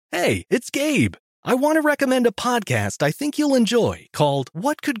Hey, it's Gabe. I want to recommend a podcast I think you'll enjoy called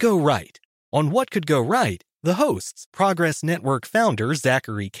What Could Go Right. On What Could Go Right, the hosts, Progress Network founder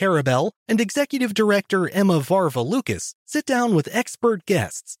Zachary Karabell and executive director Emma Varva-Lucas, sit down with expert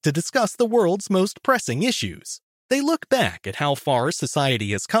guests to discuss the world's most pressing issues. They look back at how far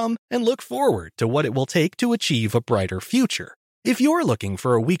society has come and look forward to what it will take to achieve a brighter future. If you're looking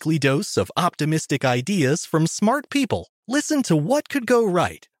for a weekly dose of optimistic ideas from smart people, listen to What Could Go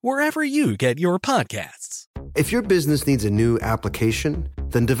Right wherever you get your podcasts. If your business needs a new application,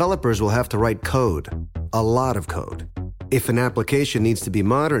 then developers will have to write code. A lot of code. If an application needs to be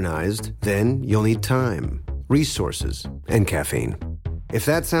modernized, then you'll need time, resources, and caffeine. If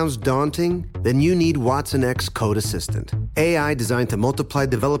that sounds daunting, then you need Watson X Code Assistant. AI designed to multiply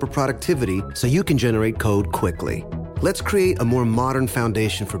developer productivity so you can generate code quickly. Let's create a more modern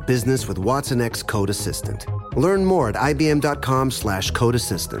foundation for business with Watson X Code Assistant. Learn more at ibm.com/code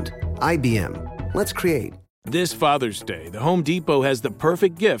assistant. IBM. Let's create. This Father's Day, the Home Depot has the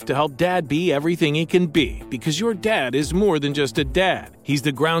perfect gift to help Dad be everything he can be, because your dad is more than just a dad. He's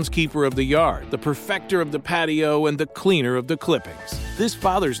the groundskeeper of the yard, the perfecter of the patio, and the cleaner of the clippings. This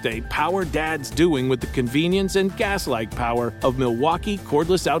Father's Day, power Dad's doing with the convenience and gas-like power of Milwaukee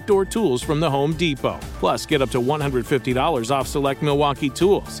cordless outdoor tools from the Home Depot. Plus, get up to $150 off select Milwaukee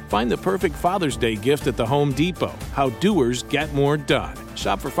tools. Find the perfect Father's Day gift at the Home Depot. How doers get more done.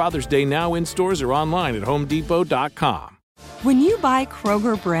 Shop for Father's Day now in stores or online at homedepot.com. When you buy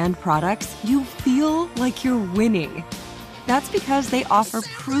Kroger brand products, you feel like you're winning. That's because they offer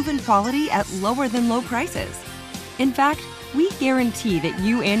proven quality at lower than low prices. In fact, we guarantee that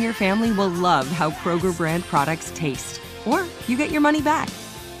you and your family will love how Kroger brand products taste, or you get your money back.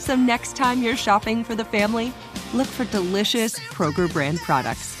 So next time you're shopping for the family, look for delicious Kroger brand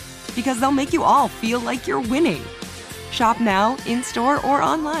products, because they'll make you all feel like you're winning. Shop now, in-store, or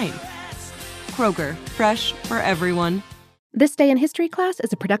online. Kroger, fresh for everyone. This Day in History class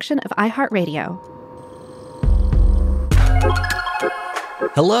is a production of iHeartRadio.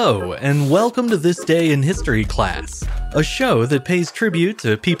 Hello, and welcome to This Day in History class, a show that pays tribute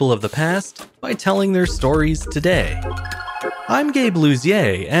to people of the past by telling their stories today. I'm Gabe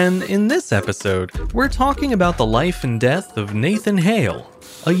Luzier, and in this episode, we're talking about the life and death of Nathan Hale,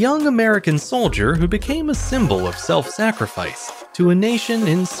 a young American soldier who became a symbol of self-sacrifice to a nation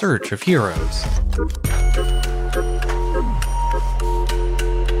in search of heroes.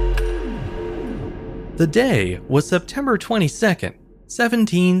 The day was September 22nd,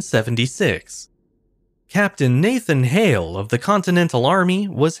 1776. Captain Nathan Hale of the Continental Army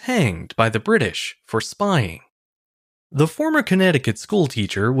was hanged by the British for spying. The former Connecticut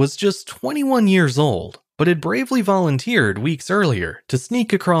schoolteacher was just 21 years old, but had bravely volunteered weeks earlier to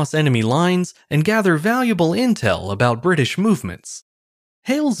sneak across enemy lines and gather valuable intel about British movements.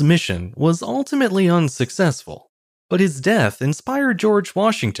 Hale's mission was ultimately unsuccessful, but his death inspired George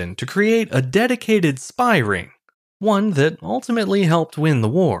Washington to create a dedicated spy ring, one that ultimately helped win the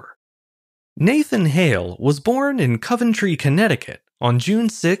war. Nathan Hale was born in Coventry, Connecticut on June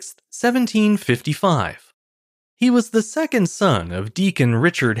 6, 1755. He was the second son of Deacon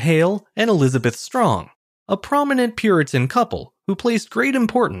Richard Hale and Elizabeth Strong, a prominent Puritan couple who placed great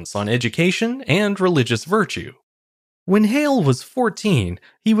importance on education and religious virtue. When Hale was 14,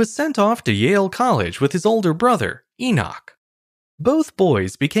 he was sent off to Yale College with his older brother, Enoch. Both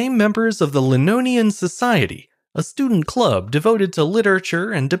boys became members of the Linonian Society, a student club devoted to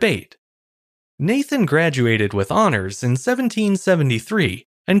literature and debate. Nathan graduated with honors in 1773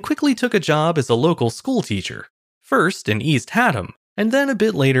 and quickly took a job as a local schoolteacher, first in East Haddam and then a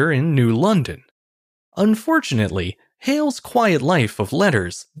bit later in New London. Unfortunately, Hale's quiet life of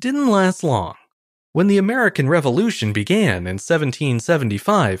letters didn't last long. When the American Revolution began in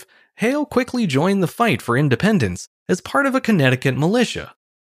 1775, Hale quickly joined the fight for independence as part of a Connecticut militia.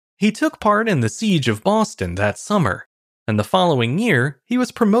 He took part in the Siege of Boston that summer, and the following year he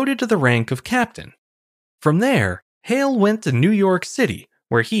was promoted to the rank of captain. From there, Hale went to New York City,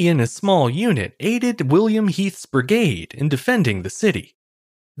 where he and a small unit aided William Heath's brigade in defending the city.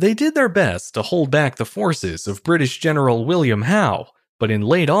 They did their best to hold back the forces of British General William Howe, but in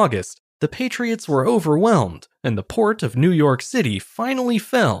late August, the Patriots were overwhelmed and the port of New York City finally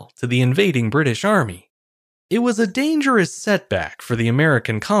fell to the invading British Army. It was a dangerous setback for the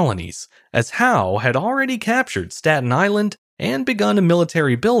American colonies, as Howe had already captured Staten Island and begun a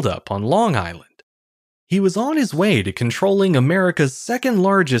military buildup on Long Island. He was on his way to controlling America's second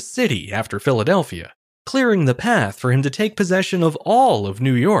largest city after Philadelphia, clearing the path for him to take possession of all of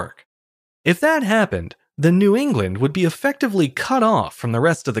New York. If that happened, then New England would be effectively cut off from the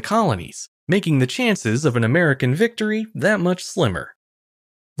rest of the colonies, making the chances of an American victory that much slimmer.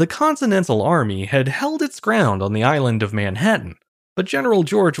 The Continental Army had held its ground on the island of Manhattan, but General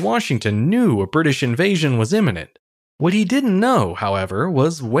George Washington knew a British invasion was imminent. What he didn't know, however,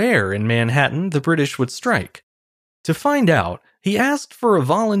 was where in Manhattan the British would strike. To find out, he asked for a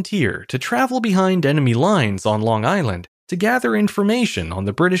volunteer to travel behind enemy lines on Long Island to gather information on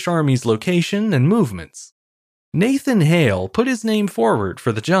the British Army's location and movements. Nathan Hale put his name forward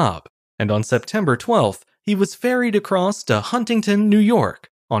for the job, and on September 12th, he was ferried across to Huntington, New York,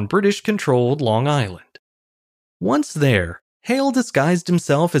 on British-controlled Long Island. Once there, Hale disguised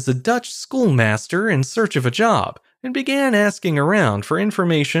himself as a Dutch schoolmaster in search of a job and began asking around for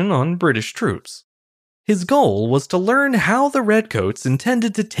information on British troops. His goal was to learn how the Redcoats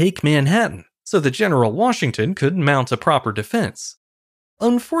intended to take Manhattan so that General Washington could mount a proper defense.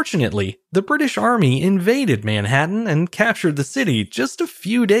 Unfortunately, the British Army invaded Manhattan and captured the city just a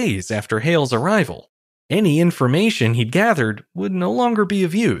few days after Hale's arrival. Any information he'd gathered would no longer be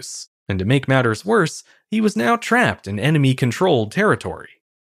of use, and to make matters worse, he was now trapped in enemy-controlled territory.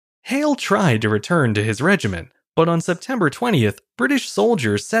 Hale tried to return to his regiment, but on September 20th, British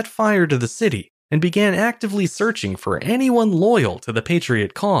soldiers set fire to the city and began actively searching for anyone loyal to the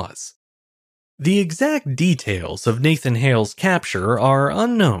Patriot cause. The exact details of Nathan Hale's capture are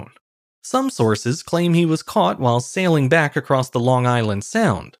unknown. Some sources claim he was caught while sailing back across the Long Island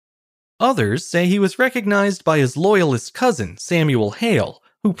Sound. Others say he was recognized by his loyalist cousin, Samuel Hale,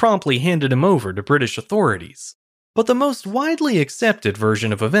 who promptly handed him over to British authorities. But the most widely accepted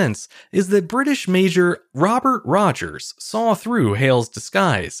version of events is that British Major Robert Rogers saw through Hale's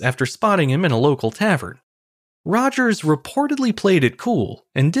disguise after spotting him in a local tavern. Rogers reportedly played it cool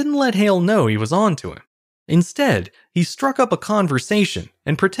and didn't let Hale know he was onto him. Instead, he struck up a conversation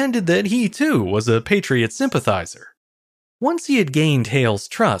and pretended that he too was a Patriot sympathizer. Once he had gained Hale's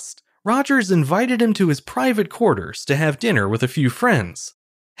trust, Rogers invited him to his private quarters to have dinner with a few friends.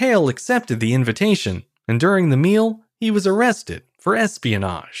 Hale accepted the invitation, and during the meal, he was arrested for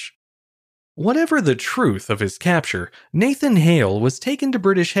espionage. Whatever the truth of his capture, Nathan Hale was taken to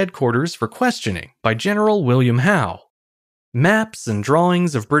British headquarters for questioning by General William Howe. Maps and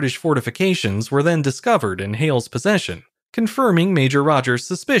drawings of British fortifications were then discovered in Hale's possession, confirming Major Rogers'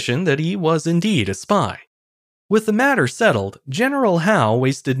 suspicion that he was indeed a spy. With the matter settled, General Howe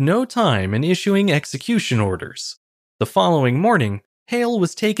wasted no time in issuing execution orders. The following morning, Hale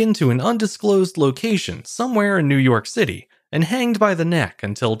was taken to an undisclosed location somewhere in New York City and hanged by the neck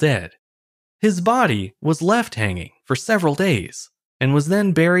until dead. His body was left hanging for several days and was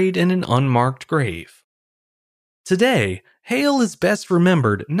then buried in an unmarked grave. Today, Hale is best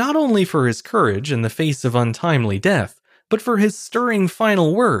remembered not only for his courage in the face of untimely death, but for his stirring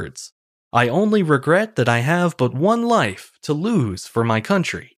final words, "I only regret that I have but one life to lose for my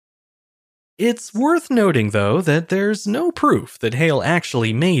country." It's worth noting, though, that there's no proof that Hale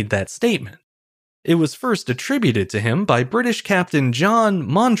actually made that statement. It was first attributed to him by British Captain John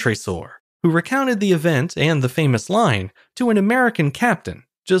Montresor, who recounted the event and the famous line to an American captain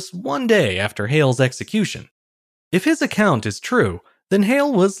just one day after Hale's execution. If his account is true, then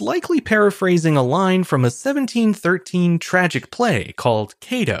Hale was likely paraphrasing a line from a 1713 tragic play called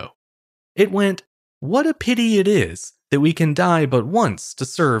Cato. It went, "What a pity it is that we can die but once to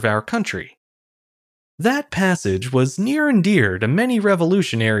serve our country." That passage was near and dear to many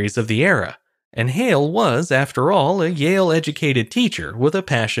revolutionaries of the era, and Hale was, after all, a Yale-educated teacher with a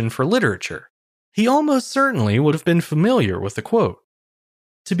passion for literature. He almost certainly would have been familiar with the quote.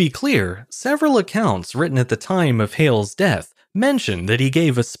 To be clear, several accounts written at the time of Hale's death mention that he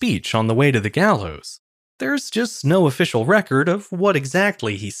gave a speech on the way to the gallows. There's just no official record of what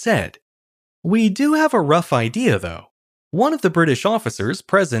exactly he said. We do have a rough idea, though. One of the British officers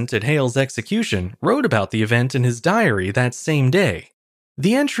present at Hale's execution wrote about the event in his diary that same day.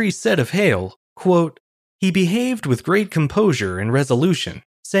 The entry said of Hale, quote, "He behaved with great composure and resolution,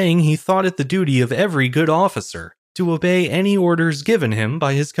 saying he thought it the duty of every good officer to obey any orders given him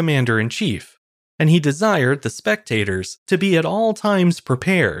by his commander-in-chief, and he desired the spectators to be at all times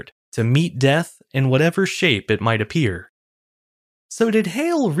prepared to meet death in whatever shape it might appear." So did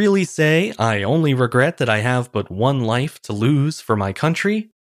Hale really say, "I only regret that I have but one life to lose for my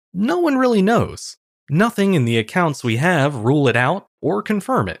country"? No one really knows. Nothing in the accounts we have rule it out or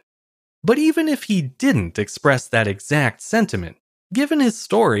confirm it. But even if he didn't express that exact sentiment, given his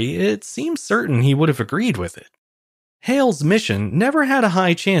story, it seems certain he would have agreed with it. Hale's mission never had a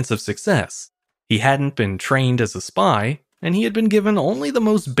high chance of success. He hadn't been trained as a spy, and he had been given only the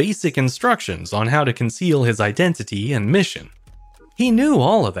most basic instructions on how to conceal his identity and mission. He knew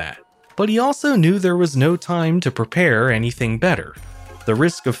all of that, but he also knew there was no time to prepare anything better. The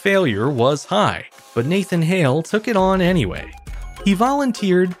risk of failure was high, but Nathan Hale took it on anyway. He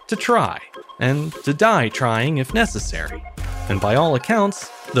volunteered to try, and to die trying if necessary. And by all accounts,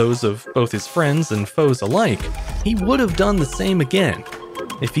 those of both his friends and foes alike, he would have done the same again,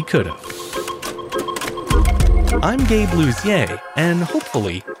 if he could have. I'm Gabe Luzier, and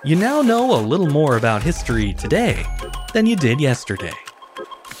hopefully, you now know a little more about history today than you did yesterday.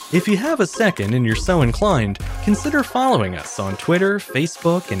 If you have a second and you're so inclined, consider following us on Twitter,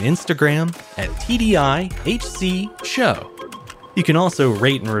 Facebook, and Instagram at TDIHC Show. You can also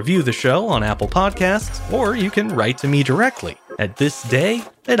rate and review the show on Apple Podcasts, or you can write to me directly at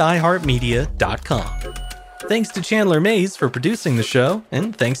thisday@iheartmedia.com. Thanks to Chandler Mays for producing the show,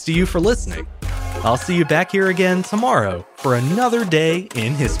 and thanks to you for listening. I'll see you back here again tomorrow for another day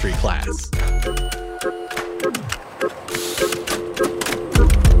in history class.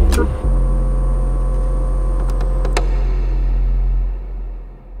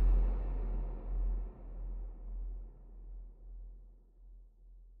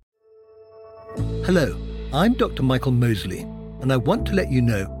 Hello, I'm Dr. Michael Mosley, and I want to let you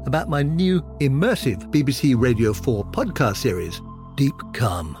know about my new immersive BBC Radio 4 podcast series, Deep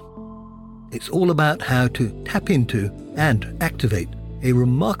Calm. It's all about how to tap into and activate a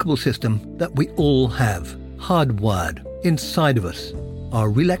remarkable system that we all have, hardwired inside of us, our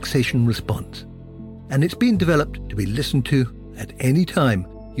relaxation response. And it's been developed to be listened to at any time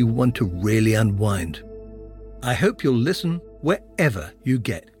you want to really unwind. I hope you'll listen wherever you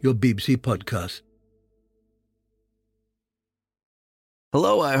get your BBC podcasts.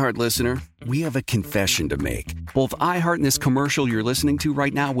 Hello, iHeart listener. We have a confession to make. Both iHeart and this commercial you're listening to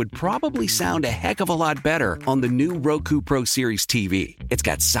right now would probably sound a heck of a lot better on the new Roku Pro Series TV. It's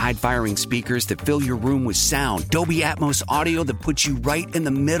got side-firing speakers that fill your room with sound, Dolby Atmos audio that puts you right in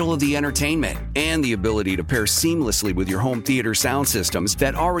the middle of the entertainment, and the ability to pair seamlessly with your home theater sound systems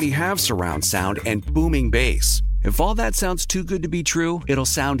that already have surround sound and booming bass. If all that sounds too good to be true, it'll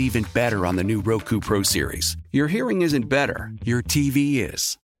sound even better on the new Roku Pro Series. Your hearing isn't better, your TV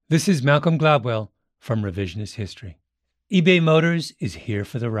is. This is Malcolm Gladwell from Revisionist History. eBay Motors is here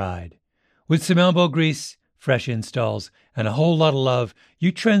for the ride. With some elbow grease, fresh installs, and a whole lot of love,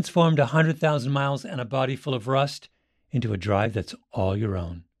 you transformed 100,000 miles and a body full of rust into a drive that's all your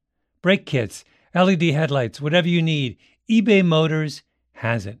own. Brake kits, LED headlights, whatever you need, eBay Motors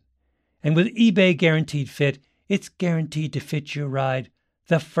has it. And with eBay Guaranteed Fit, it's guaranteed to fit your ride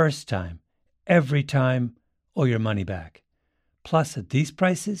the first time, every time, or your money back. Plus, at these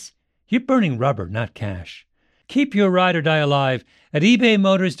prices, you're burning rubber, not cash. Keep your ride or die alive at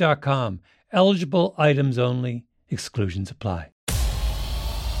ebaymotors.com. Eligible items only. Exclusions apply.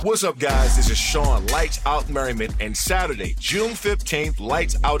 What's up, guys? This is Sean Lights Out Merriman, and Saturday, June 15th,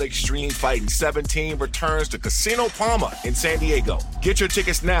 Lights Out Extreme Fighting 17 returns to Casino Palma in San Diego. Get your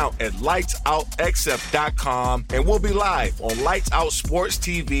tickets now at lightsoutxf.com, and we'll be live on Lights Out Sports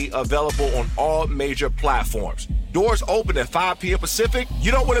TV, available on all major platforms. Doors open at 5 p.m. Pacific. You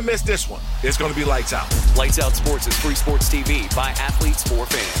don't want to miss this one. It's going to be lights out. Lights Out Sports is free sports TV by athletes for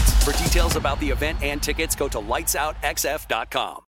fans. For details about the event and tickets, go to lightsoutxf.com.